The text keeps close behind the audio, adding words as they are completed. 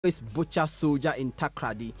butcher soldier in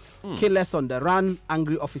Takrady. Killers on the run,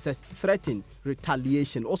 angry officers threaten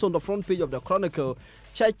retaliation. Also on the front page of the Chronicle,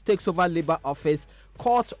 church takes over Labour office,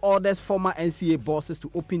 court orders former NCA bosses to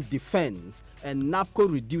open defense, and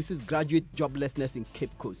NAPCO reduces graduate joblessness in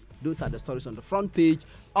Cape Coast. Those are the stories on the front page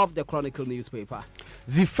of the Chronicle newspaper.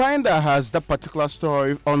 The Finder has that particular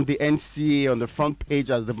story on the NCA on the front page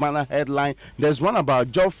as the banner headline. There's one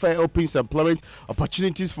about job fair opens employment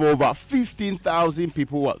opportunities for over 15,000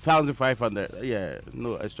 people. What, 1,500? Yeah,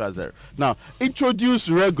 no extra zero. Now, introduce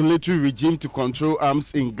regulatory regime to control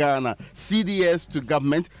arms in Ghana. CDS to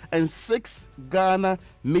government, and 6 Ghana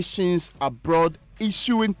missions abroad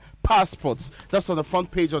issuing passports. That's on the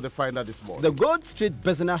front page of the Finder this morning. The Gold Street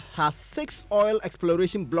Business has 6 oil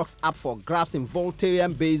exploration blocks up for grabs in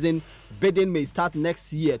Voltarian Basin. Bidding may start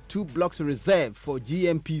next year. 2 blocks reserved for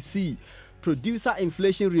GMPC. Producer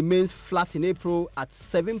inflation remains flat in April at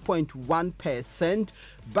 7.1%.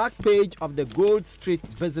 Back page of the Gold Street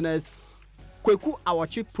Business. Kweku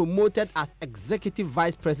Awachi promoted as Executive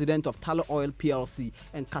Vice President of Talo Oil PLC,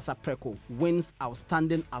 and Casapreco wins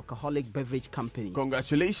Outstanding Alcoholic Beverage Company.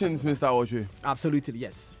 Congratulations, Mr. Awachi. Absolutely,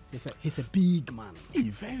 yes. He's a big man. He's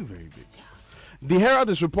very, very big. Yeah. The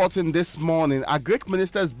Herald is reporting this morning a Greek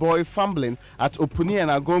minister's boy fumbling at Opuni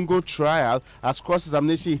and Agongo trial as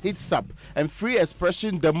cross-examination hits up, and free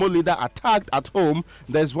expression demo leader attacked at home.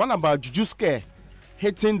 There's one about Jujuske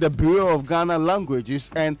hitting the Bureau of Ghana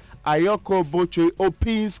Languages, and Ayoko Boche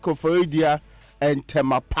opens Koforidia and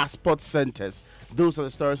Tema passport centers. Those are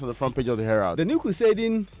the stories on the front page of the Herald. The new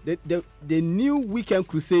crusading, the new weekend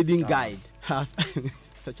crusading guide has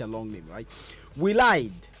such a long name, right? We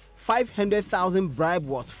lied. 500,000 bribe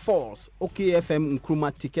was false. OKFM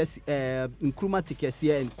Nkrumah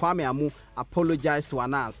Tikesia and Kwame Amu apologized to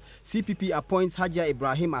Anas. CPP appoints Haja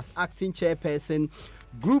Ibrahim as acting chairperson.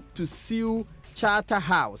 Group to sue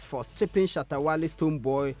Charterhouse for stripping Shatawale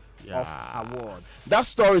Stonebwoy of awards. That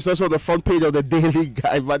story is also on the front page of the Daily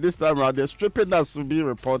Guide, but this time around, the stripping that's to be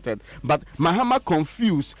reported. But Mahama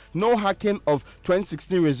confused, no hacking of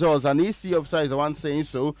 2016 results, and EC officer is the one saying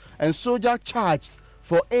so, and soldier charged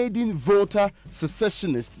for aiding voter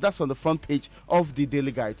secessionists. That's on the front page of the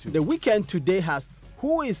Daily Guide too. The Weekend today has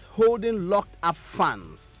who is holding locked up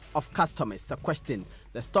funds of customers. The question.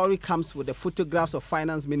 The story comes with the photographs of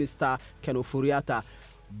Finance Minister Ken Ofori-Atta.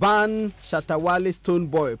 Ban Shatawale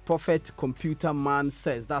Stonebwoy, Prophet Computer Man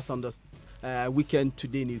says. That's on the Weekend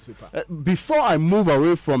Today newspaper. Before I move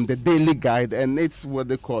away from the Daily Guide, and it's what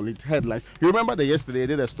they call it headline. You remember that yesterday I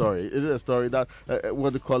did a story. It did a story that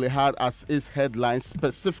what they call it had as its headline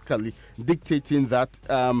specifically dictating that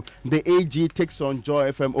the AG takes on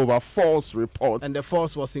Joy FM over false report. And the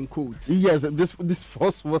false was in quotes. Yes, this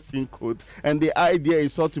false was in quotes. And the idea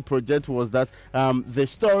is sought to project was that the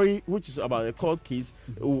story, which is about a court case,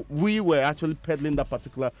 we were actually peddling that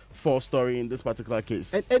particular false story in this particular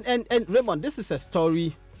case. And Raymond, this is a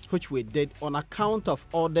story which we did on account of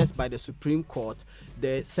orders by the Supreme Court,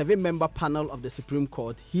 the 7-member panel of the Supreme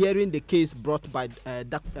Court hearing the case brought by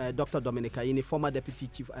Dr. Dominic Ayine, former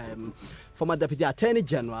Deputy Attorney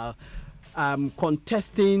General,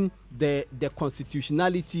 contesting the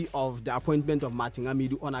constitutionality of the appointment of Martin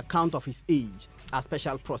Amidu on account of his age as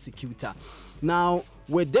special prosecutor. Now,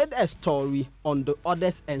 we did a story on the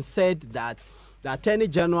orders and said that the Attorney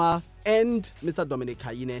General and Mr. Dominic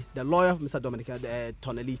Ayine, the lawyer of Mr. Dominic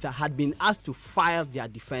Tonelitha, had been asked to file their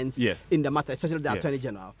defense in the matter, especially the Attorney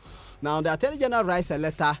General. Now, the Attorney General writes a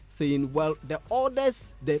letter saying, well, the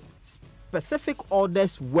specific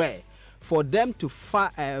orders were for them to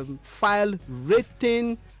file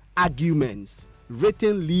written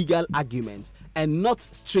legal arguments, and not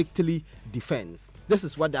strictly defense. This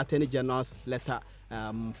is what the Attorney General's letter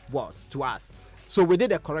was to us. So we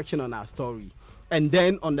did a correction on our story. And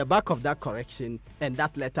then on the back of that correction and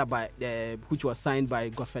that letter which was signed by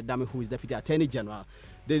Godfrey Dame, who is Deputy Attorney General,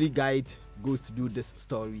 Daily Guide goes to do this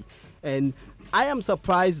story. And I am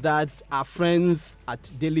surprised that our friends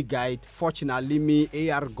at Daily Guide, fortunately me,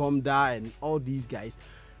 A.R. Gomda, and all these guys,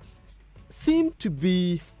 seem to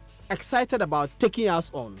be excited about taking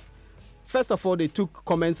us on. First of all, they took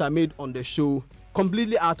comments I made on the show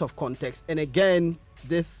completely out of context. And again,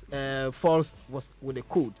 this false was with a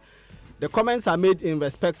quote. The comments are made in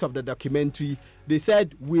respect of the documentary. They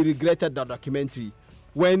said, we regretted the documentary.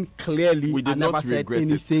 when clearly We I did never not said regret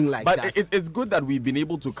anything it. like but that. It's good that we've been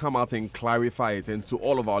able to come out and clarify it, and to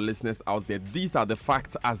all of our listeners out there, these are the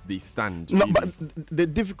facts as they stand. No, really. but the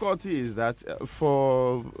difficulty is that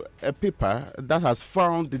for a paper that has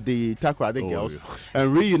found the Takoradi girls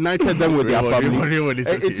and reunited them with their family,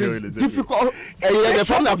 it is difficult. The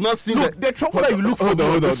family have not seen Look, the trouble that you look for Hold on,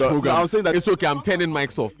 on hold this on. program. I'm saying that It's okay. I'm turning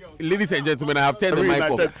mics off, ladies and gentlemen. I have turned the mic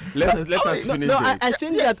off. Let us finish. I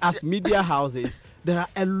think that as media houses, there are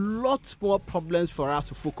a lot more problems for us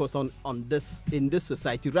to focus on this in this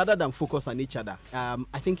society rather than focus on each other.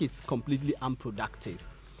 I think it's completely unproductive.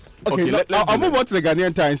 Okay, I'll move on to the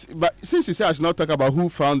Ghanaian Times. But since you say I should not talk about who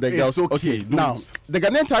found the girls, okay. Now, the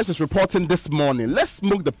Ghanaian Times is reporting this morning. Let's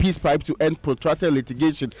smoke the peace pipe to end protracted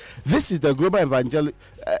litigation. This is the Global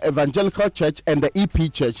Evangelical Church and the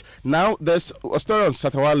EP Church. Now, there's a story on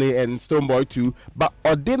Satawale and Stoneboy too, but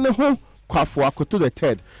Odeneho Kwafu Akoto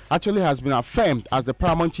III actually has been affirmed as the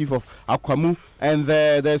paramount chief of Akwamu. And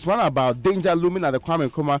there's one about danger looming at the Kwame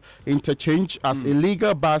Nkrumah interchange as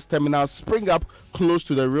illegal bus terminals spring up close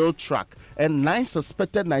to the rail track. And 9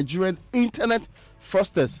 suspected Nigerian internet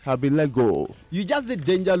fraudsters have been let go. You just did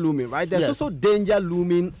danger looming, right? There's Yes. also danger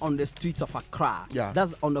looming on the streets of Accra. Yeah.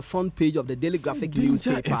 That's on the front page of the Daily Graphic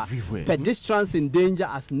Danger newspaper. everywhere. Pedestrians in danger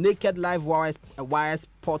as naked live wires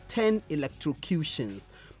portend electrocutions.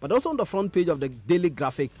 But also on the front page of the Daily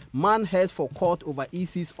Graphic, man heads for court over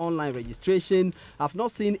EC's online registration. I've not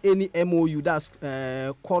seen any MOU, that's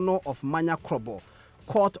corner of Manya Krobo.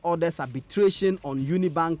 Court orders arbitration on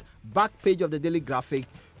Unibank. Back page of the Daily Graphic,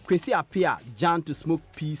 Kwesi Appiah Jan to smoke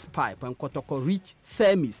peace pipe. And Kotoko reach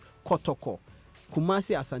semis. Kotoko.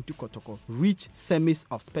 Kumasi Asantu Kotoko reach semis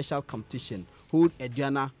of special competition. Hold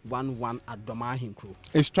Ediana 1-1 at Doma Hinkro.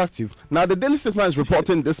 Instructive. Now, the Daily Statement is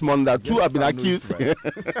reporting this morning that two have been accused.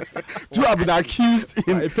 Two have been accused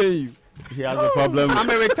I pay you. He has a problem. I'm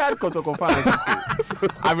a retired Kotoko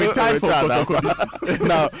fan. I'm retired from Kotoko.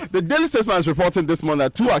 Now, the Daily Statesman is reporting this morning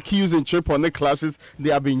that 2 accused in triple classes,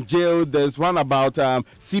 they have been jailed. There's one about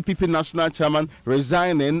CPP national chairman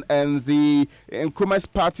resigning, and the Nkrumah's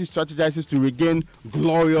party strategizes to regain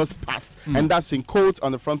glorious past. And that's in quotes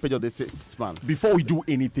on the front page of the Statesman. Before we do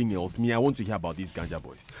anything else, I want to hear about these ganja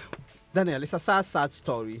boys. Daniel, it's a sad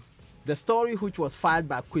story. The story which was filed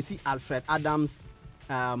by Kwesi Alfred Adams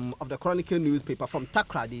of the Chronicle newspaper from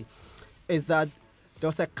Takoradi is that there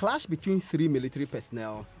was a clash between 3 military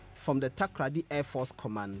personnel from the Takoradi Air Force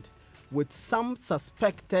Command with some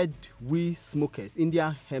suspected weed smokers,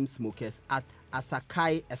 Indian hemp smokers, at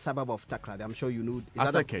Asakai, a suburb of Takoradi. I'm sure you know.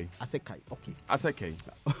 Asakai. Asakai, okay. Asakai.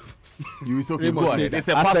 You is okay. Raymond Go ahead. said It's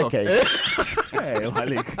a part of. Asake. Hey,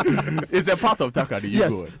 Malik. It's a part of Takoradi. You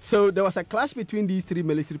go ahead. So there was a clash between these 3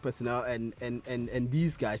 military personnel and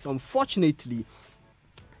these guys. Unfortunately,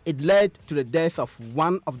 it led to the death of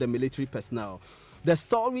one of the military personnel. The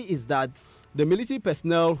story is that the military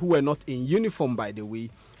personnel, who were not in uniform, by the way,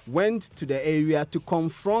 went to the area to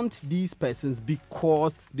confront these persons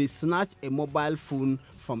because they snatched a mobile phone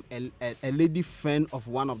from a lady friend of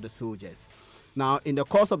one of the soldiers. Now, in the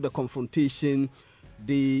course of the confrontation,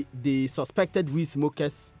 the suspected weed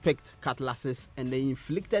smokers picked cutlasses and they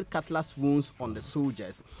inflicted cutlass wounds on the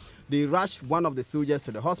soldiers. They rushed one of the soldiers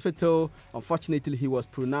to the hospital. Unfortunately, he was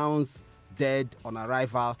pronounced dead on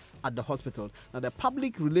arrival at the hospital. Now, the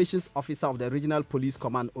public relations officer of the Regional Police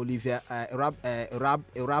Command, Olivia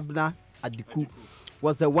Irabna Adiku,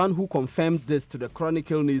 was the one who confirmed this to the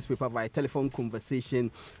Chronicle newspaper via telephone conversation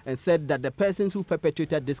and said that the persons who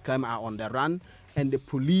perpetrated this crime are on the run and the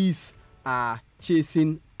police are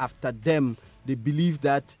chasing after them. They believe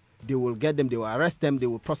that they will get them, they will arrest them, they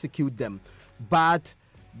will prosecute them. But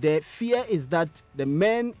the fear is that the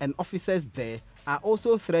men and officers there are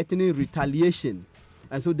also threatening retaliation.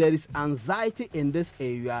 And so there is anxiety in this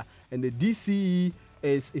area, and the DCE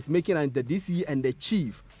is making, and the DCE and the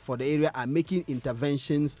chief for the area are making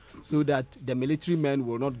interventions so that the military men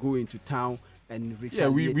will not go into town and retaliate.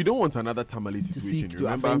 Yeah, we don't want another Tamale situation. To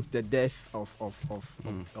avenge the death of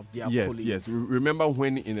their colleague. Yes. Remember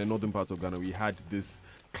when in the northern part of Ghana we had this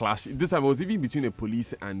clash? This time it was even between the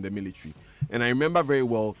police and the military. And I remember very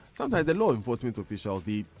well, sometimes the law enforcement officials,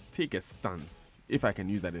 they take a stance, if I can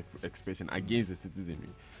use that expression, against the citizenry.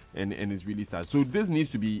 And it's really sad. So this needs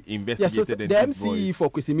to be investigated. Yeah, so and the these MCE boys-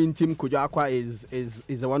 for Kwesimin Tim Kojo Akwa is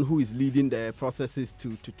the one who is leading the processes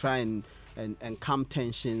to try and calm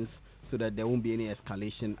tensions so that there won't be any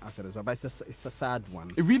escalation as a result. But it's a sad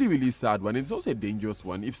one. A really, really sad one. It's also a dangerous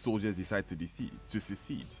one if soldiers decide to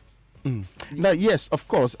secede. Now, yes, of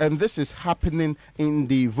course, and this is happening in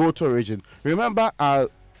the Voto region. Remember,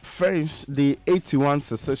 offense the 81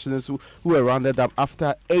 secessionists who were rounded up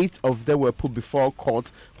after 8 of them were put before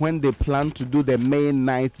court when they planned to do the May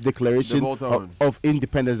 9th declaration of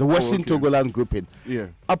independence, the Western Togoland grouping. Yeah.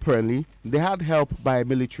 Apparently, they had help by a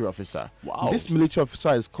military officer. Wow. This military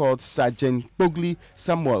officer is called Sergeant Bogli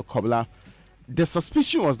Samuel Kobla. The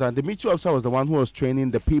suspicion was that the military officer was the one who was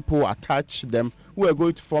training the people attached to them who were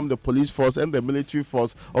going to form the police force and the military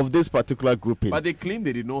force of this particular grouping. But they claim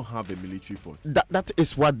they did not have a military force. That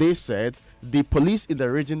is what they said. The police in the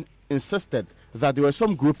region insisted that there were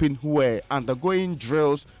some grouping who were undergoing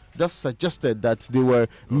drills that suggested that they were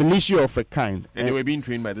militia of a kind. And they were being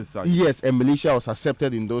trained by this sergeant. Yes, and militia was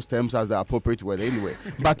accepted in those terms as the appropriate word anyway.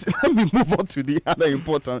 But let me move on to the other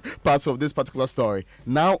important parts of this particular story.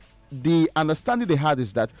 Now, the understanding they had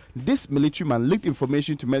is that this military man leaked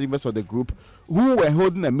information to members of the group who were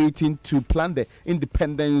holding a meeting to plan the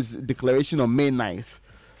independence declaration on May 9th.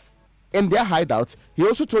 In their hideout, he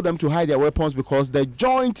also told them to hide their weapons because the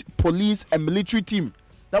joint police and military team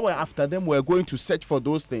that were after them were going to search for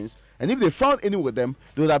those things. And if they found any with them,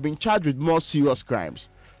 they would have been charged with more serious crimes.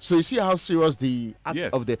 So you see how serious the act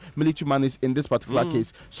of the military man is in this particular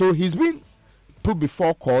case. So he's been put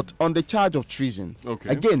before court on the charge of treason. Okay.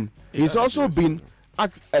 Again, he's also been,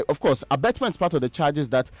 of course, abetment is part of the charges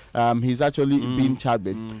that he's actually been charged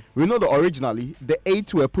with. We know that originally the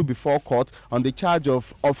 8 were put before court on the charge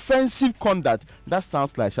of offensive conduct. That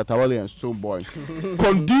sounds like Shatawale and Stonebwoy.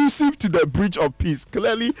 Conducive to the breach of peace.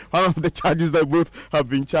 Clearly, one of the charges that both have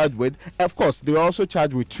been charged with. Of course, they were also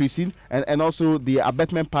charged with treason, and also the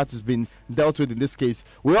abetment part has been dealt with in this case.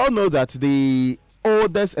 We all know that the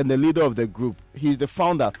oldest and the leader of the group, he's the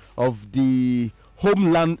founder of the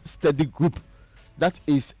Homeland Study Group. That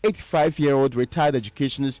is 85-year-old retired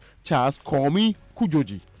educationist Charles Komi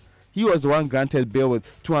Kujoji. He was the one granted bail with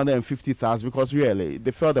 250,000 because really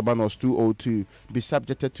they felt the man was too old to be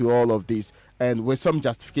subjected to all of this, and with some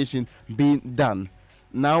justification being done.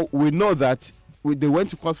 Now we know that they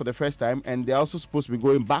went to court for the first time, and they're also supposed to be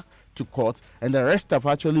going back to court, and the rest have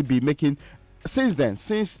actually been making since then,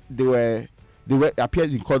 since they were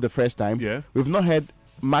appeared in court the first time. Yeah. We've not heard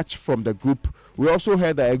much from the group. We also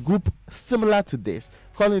heard that a group similar to this,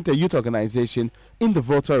 calling it a youth organization in the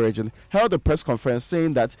Volta region, held a press conference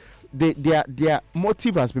saying that their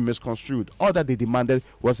motive has been misconstrued. All that they demanded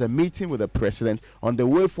was a meeting with the president on the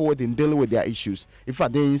way forward in dealing with their issues. In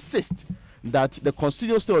fact, they insist that the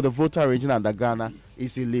constitutional state of the Volta region under Ghana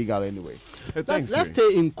is illegal anyway. Let's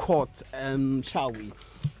stay in court, shall we?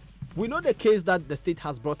 We know the case that the state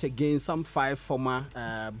has brought against some 5 former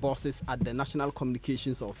bosses at the National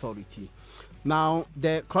Communications Authority. Now,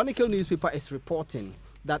 the Chronicle newspaper is reporting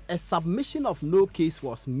that a submission of no case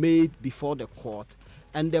was made before the court,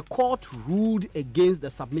 and the court ruled against the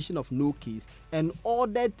submission of no case and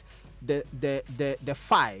ordered the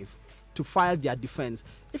 5 to file their defense.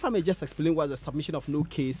 If I may just explain what the submission of no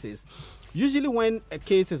case is. Usually when a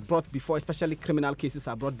case is brought before, especially criminal cases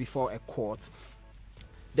are brought before a court,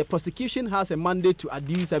 the prosecution has a mandate to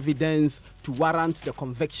adduce evidence to warrant the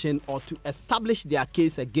conviction or to establish their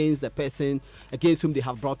case against the person against whom they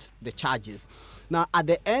have brought the charges. Now, at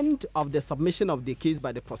the end of the submission of the case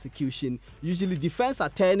by the prosecution, usually defense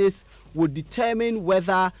attorneys would determine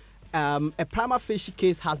whether a prima facie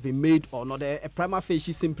case has been made or not. A prima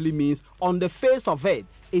facie simply means on the face of it,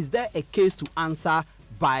 is there a case to answer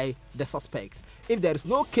by the suspects? If there is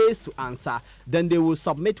no case to answer, then they will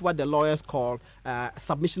submit what the lawyers call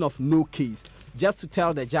submission of no case, just to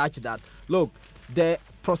tell the judge that, look, the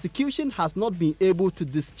prosecution has not been able to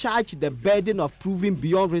discharge the burden of proving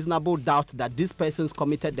beyond reasonable doubt that these persons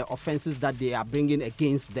committed the offenses that they are bringing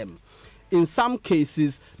against them. In some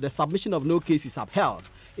cases, the submission of no case is upheld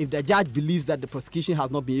if the judge believes that the prosecution has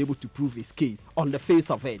not been able to prove his case on the face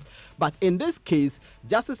of it. But in this case,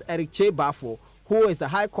 Justice Eric Che Bafo, who is the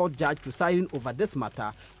High Court judge presiding over this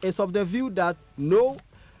matter, is of the view that no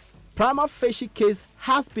prima facie case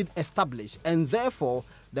has been established, and therefore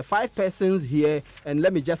the 5 persons here, and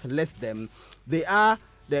let me just list them, they are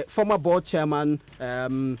the former board chairman,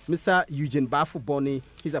 Mr. Eugene Bafo Boni.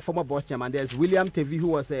 He's a former board chairman. There's William Tevi, who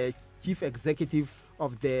was a chief executive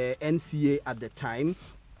of the NCA at the time.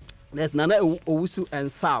 There's Nana Owusu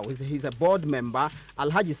Ensao. He's a board member.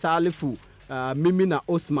 Alhaji Salifu Mimina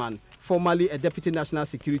Osman, formerly a deputy national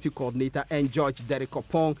security coordinator, and George Derek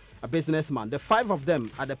Opong, a businessman. The 5 of them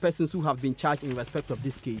are the persons who have been charged in respect of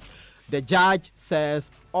this case. The judge says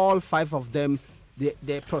all 5 of them,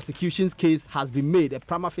 the prosecution's case has been made, a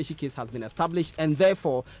prima facie case has been established, and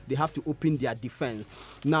therefore they have to open their defense.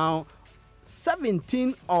 Now,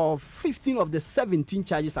 15 of the 17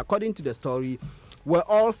 charges, according to the story, were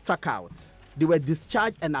all struck out. They were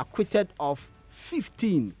discharged and acquitted of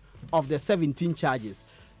 15 of the 17 charges.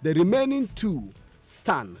 The remaining 2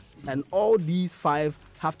 stand, and all these 5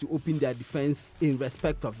 have to open their defense in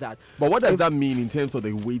respect of that. But what does that mean in terms of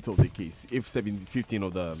the weight of the case if 15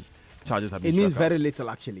 of the charges have been It means struck very out? little,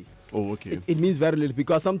 actually. Oh, okay. It means very little,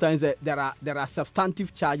 because sometimes there are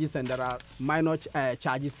substantive charges and there are minor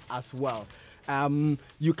charges as well.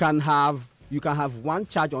 You can have 1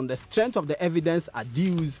 charge on the strength of the evidence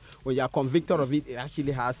adduced. When you are convicted of it, it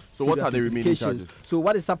actually has. So what are the remaining implications. charges? So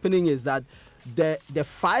what is happening is that the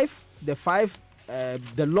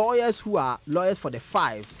lawyers who are lawyers for the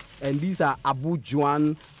 5, and these are Abu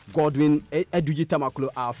Juan, Godwin Eduji Tamaklo,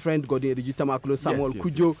 our friend Godwin Eduji Tamaklo, Samuel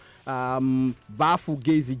Kujo, Bafu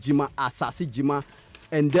Gezi Jima, Asasi Jima,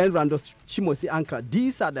 and then Randos Chimosi Ankra.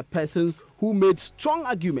 These are the persons who made strong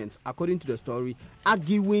arguments, according to the story,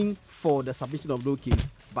 arguing for the submission of no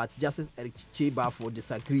case, but Justice Eric Chebafo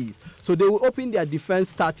disagrees. So they will open their defense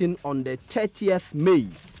starting on the 30th May,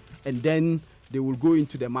 and then they will go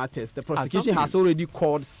into the matters. The prosecution has already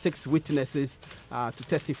called 6 witnesses to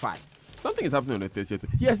testify. Something is happening on the 30th.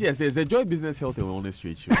 Yes, there's a Joy Business Health and Wellness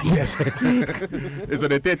Trade Show. Yes. It's on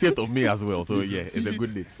the 30th of May as well, so yeah, it's a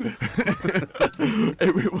good date.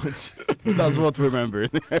 Everyone. That's worth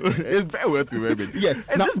remembering. It's very worth remembering. Yes.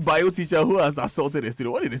 And this bio teacher who has assaulted a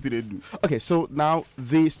student, what did the student do? Okay, so now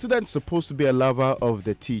the student's supposed to be a lover of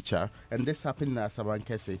the teacher, and this happened in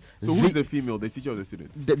Asabankese. So who's the female, the teacher or the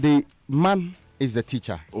student? The man is the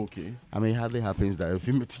teacher. Okay. I mean, it hardly happens that a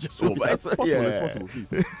female teacher. Oh, but it's possible. Yeah. It's possible,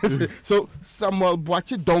 please. So Samuel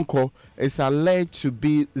Boachi Donko is alleged to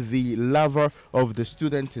be the lover of the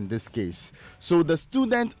student in this case. So the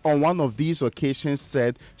student on one of these occasions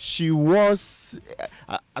said she was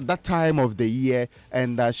at that time of the year,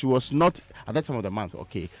 and she was not at that time of the month.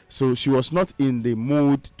 Okay, so she was not in the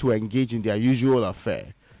mood to engage in their usual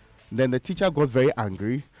affair. Then the teacher got very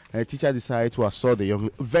angry, and the teacher decided to assault the young,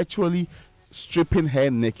 virtually stripping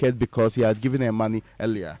her naked because he had given her money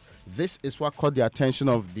earlier. This is what caught the attention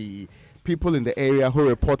of the people in the area who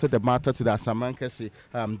reported the matter to the Asamankasi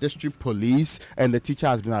district police, and the teacher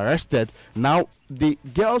has been arrested. Now, the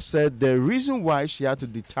girl said the reason why she had to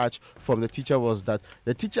detach from the teacher was that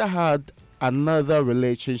the teacher had another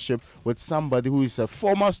relationship with somebody who is a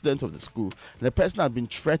former student of the school. The person had been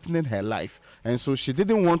threatening her life, and so she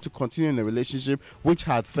didn't want to continue in a relationship which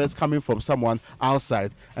had threats coming from someone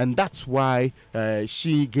outside, and that's why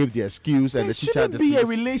she gave the excuse, and the teacher dismissed. Shouldn't be a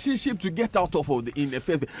dismissed. relationship to get out of in the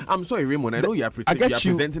first. I'm sorry, Raymond. I know you are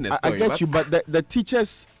presenting a story. I get you, but the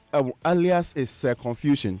teacher's alias is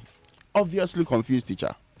confusion. Obviously confused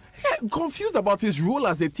teacher. Confused about his role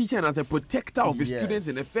as a teacher and as a protector of his students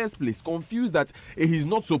in the first place. Confused that he's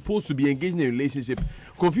not supposed to be engaged in a relationship.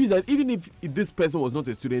 Confused that even if this person was not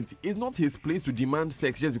a student, it's not his place to demand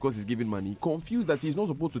sex just because he's giving money. Confused that he's not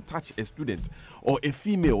supposed to touch a student or a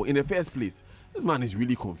female in the first place. This man is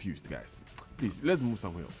really confused, guys. Please, let's move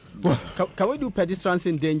somewhere else. Can we do pedestrians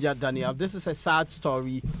in danger, Daniel? This is a sad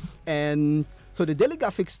story. And so the Daily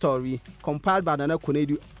Graphic story, compiled by Nana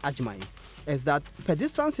Konedu Ajmai, is that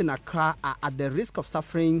pedestrians in Accra are at the risk of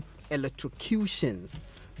suffering electrocutions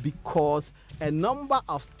because a number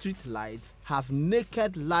of street lights have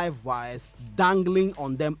naked live wires dangling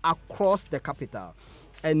on them across the capital.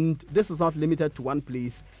 And this is not limited to one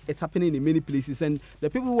place. It's happening in many places. And the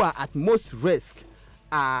people who are at most risk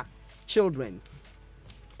are children.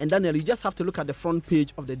 And Daniel, you just have to look at the front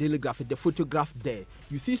page of the Daily Graphic, the photograph there.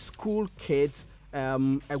 You see school kids,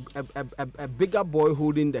 a bigger boy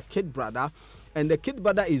holding the kid brother, and the kid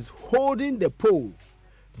brother is holding the pole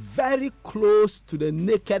very close to the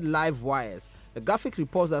naked live wires. The graphic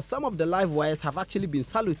reports that some of the live wires have actually been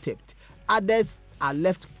sellotaped. Others are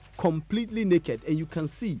left completely naked, and you can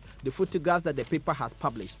see the photographs that the paper has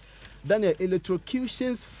published. Daniel,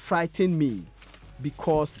 electrocutions frighten me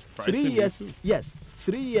because 3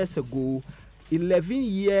 years ago,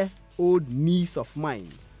 11-year-old niece of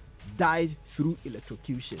mine died through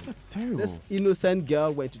electrocution. That's terrible. This innocent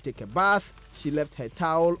girl went to take a bath. She left her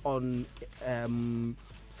towel on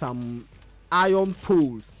some iron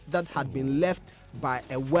poles that had been left by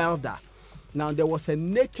a welder. Now, there was a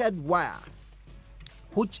naked wire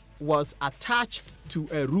which was attached to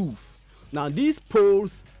a roof. Now, these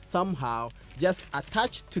poles somehow just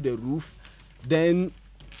attached to the roof, then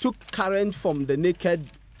took current from the naked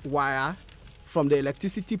wire, from the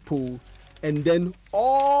electricity pole, and then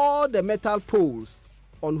all the metal poles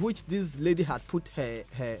on which this lady had put her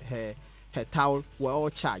towel were all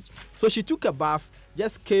charged. So she took a bath,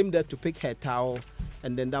 just came there to pick her towel,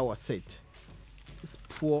 and then that was it. This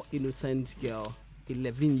poor innocent girl,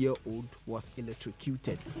 11-year-old, was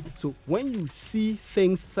electrocuted. So when you see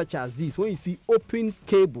things such as this, when you see open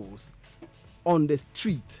cables on the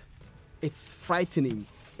street, it's frightening.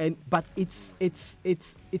 But it's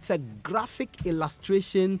a graphic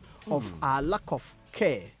illustration of our lack of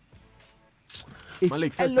care. It's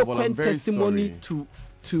Malik, first of all, I'm eloquent very testimony sorry.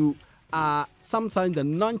 to sometimes the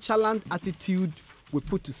nonchalant attitude we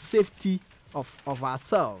put to safety of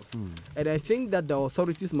ourselves. And I think that the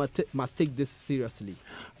authorities must take this seriously.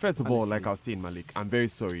 First of all, honestly. like I was saying, Malik, I'm very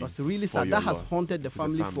sorry. It's really for sad. your That has loss haunted the to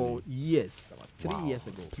family for years, about 3 Wow. years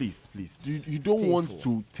ago. Please. You don't want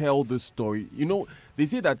Painful. to tell the story. You know, they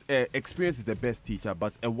say that experience is the best teacher,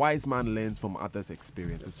 but a wise man learns from others'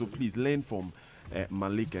 experiences. So please learn from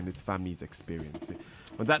Malik and his family's experience.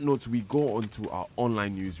 On that note, we go on to our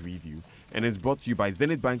online news review, and it's brought to you by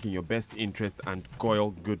Zenith Bank in your best interest and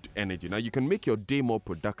Goil Good Energy. Now, you can make your day more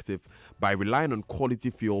productive by relying on quality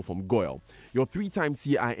fuel from Goil, your 3-time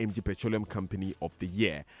CIMG Petroleum Company of the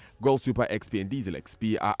Year. Goil Super XP and Diesel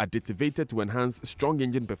XP are additivated to enhance strong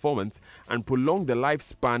engine performance and prolong the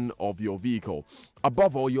lifespan of your vehicle.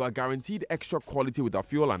 Above all, you are guaranteed extra quality with our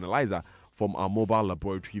fuel analyzer from our mobile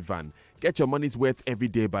laboratory van. Get your money's worth every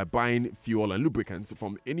day by buying fuel and lubricants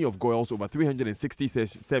from any of Goil's over 360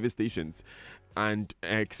 service stations and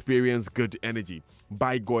experience good energy.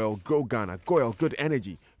 Buy Goil, go Ghana. Goil, good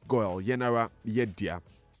energy. Goil, Yenara, Yedia.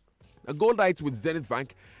 Go night with Zenith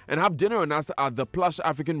Bank and have dinner on us at the Plush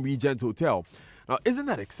African Regent Hotel. Now, isn't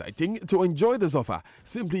that exciting? To enjoy this offer,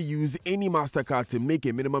 simply use any MasterCard to make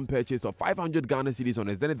a minimum purchase of 500 Ghana cedis on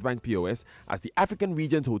a Zenith Bank POS as the African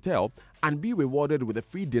Regent Hotel and be rewarded with a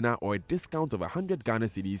free dinner or a discount of 100 Ghana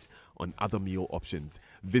cedis on other meal options.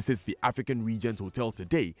 Visit the African Regent Hotel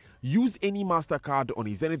today. Use any MasterCard on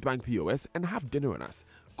a Zenith Bank POS and have dinner on us.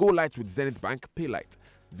 Go light with Zenith Bank, pay light.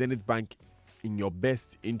 Zenith Bank in your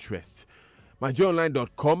best interest.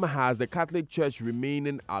 MyJoyOnline.com has the Catholic Church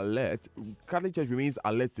remaining alert. Catholic Church remains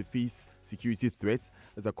alert to face security threats,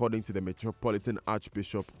 as according to the Metropolitan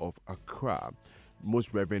Archbishop of Accra,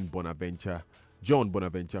 Most Reverend John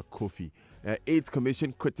Bonaventure Kofi. AIDS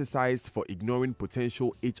Commission criticized for ignoring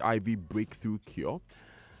potential HIV breakthrough cure.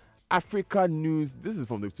 Africa News, this is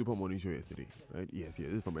from the Super Morning Show yesterday, right? Yes, this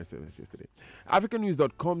is from SMS yesterday.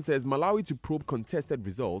 AfricaNews.com says Malawi to probe contested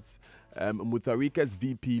results. Mutharika's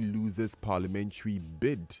VP loses parliamentary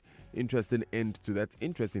bid. Interesting end to that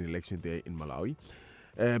interesting election there in Malawi.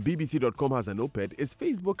 BBC.com has an op-ed. Is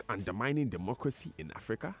Facebook undermining democracy in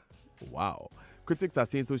Africa? Wow. Critics are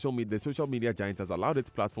saying the social media giant has allowed its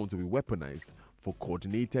platform to be weaponized for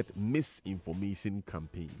coordinated misinformation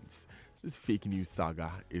campaigns. This fake news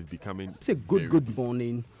saga is becoming... It's a good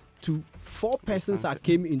morning to 4 persons I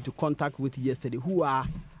came into contact with yesterday who are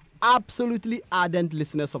absolutely ardent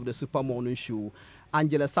listeners of the Super Morning Show.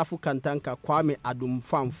 Angela Safu Kantanka, Kwame Adum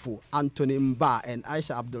Famfo, Anthony Mba, and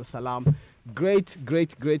Aisha Abdul Salam.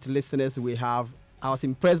 Great listeners we have. I was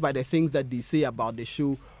impressed by the things that they say about the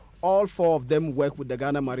show. All 4 of them work with the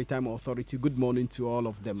Ghana Maritime Authority. Good morning to all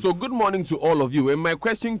of them. So good morning to all of you. And my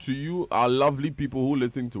question to you, our lovely people who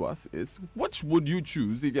listen to us, is which would you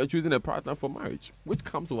choose if you're choosing a partner for marriage? Which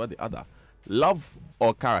comes over the other? Love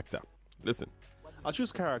or character? Listen. I'll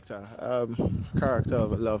choose character. Character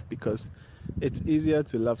over love, because it's easier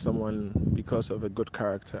to love someone because of a good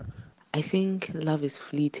character. I think love is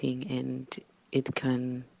fleeting and it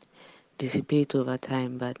can dissipate over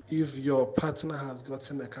time, but if your partner has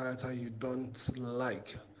gotten a character you don't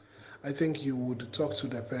like, I think you would talk to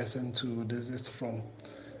the person to desist from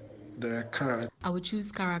the character. I would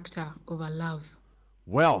choose character over love.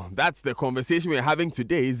 Well, that's the conversation we're having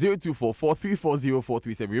today.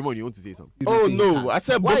 0244340437. Raymond, you want to say something? Oh no, I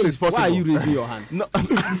said both is possible. Why are you raising your hand? No,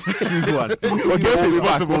 choose one.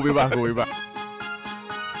 We'll be back.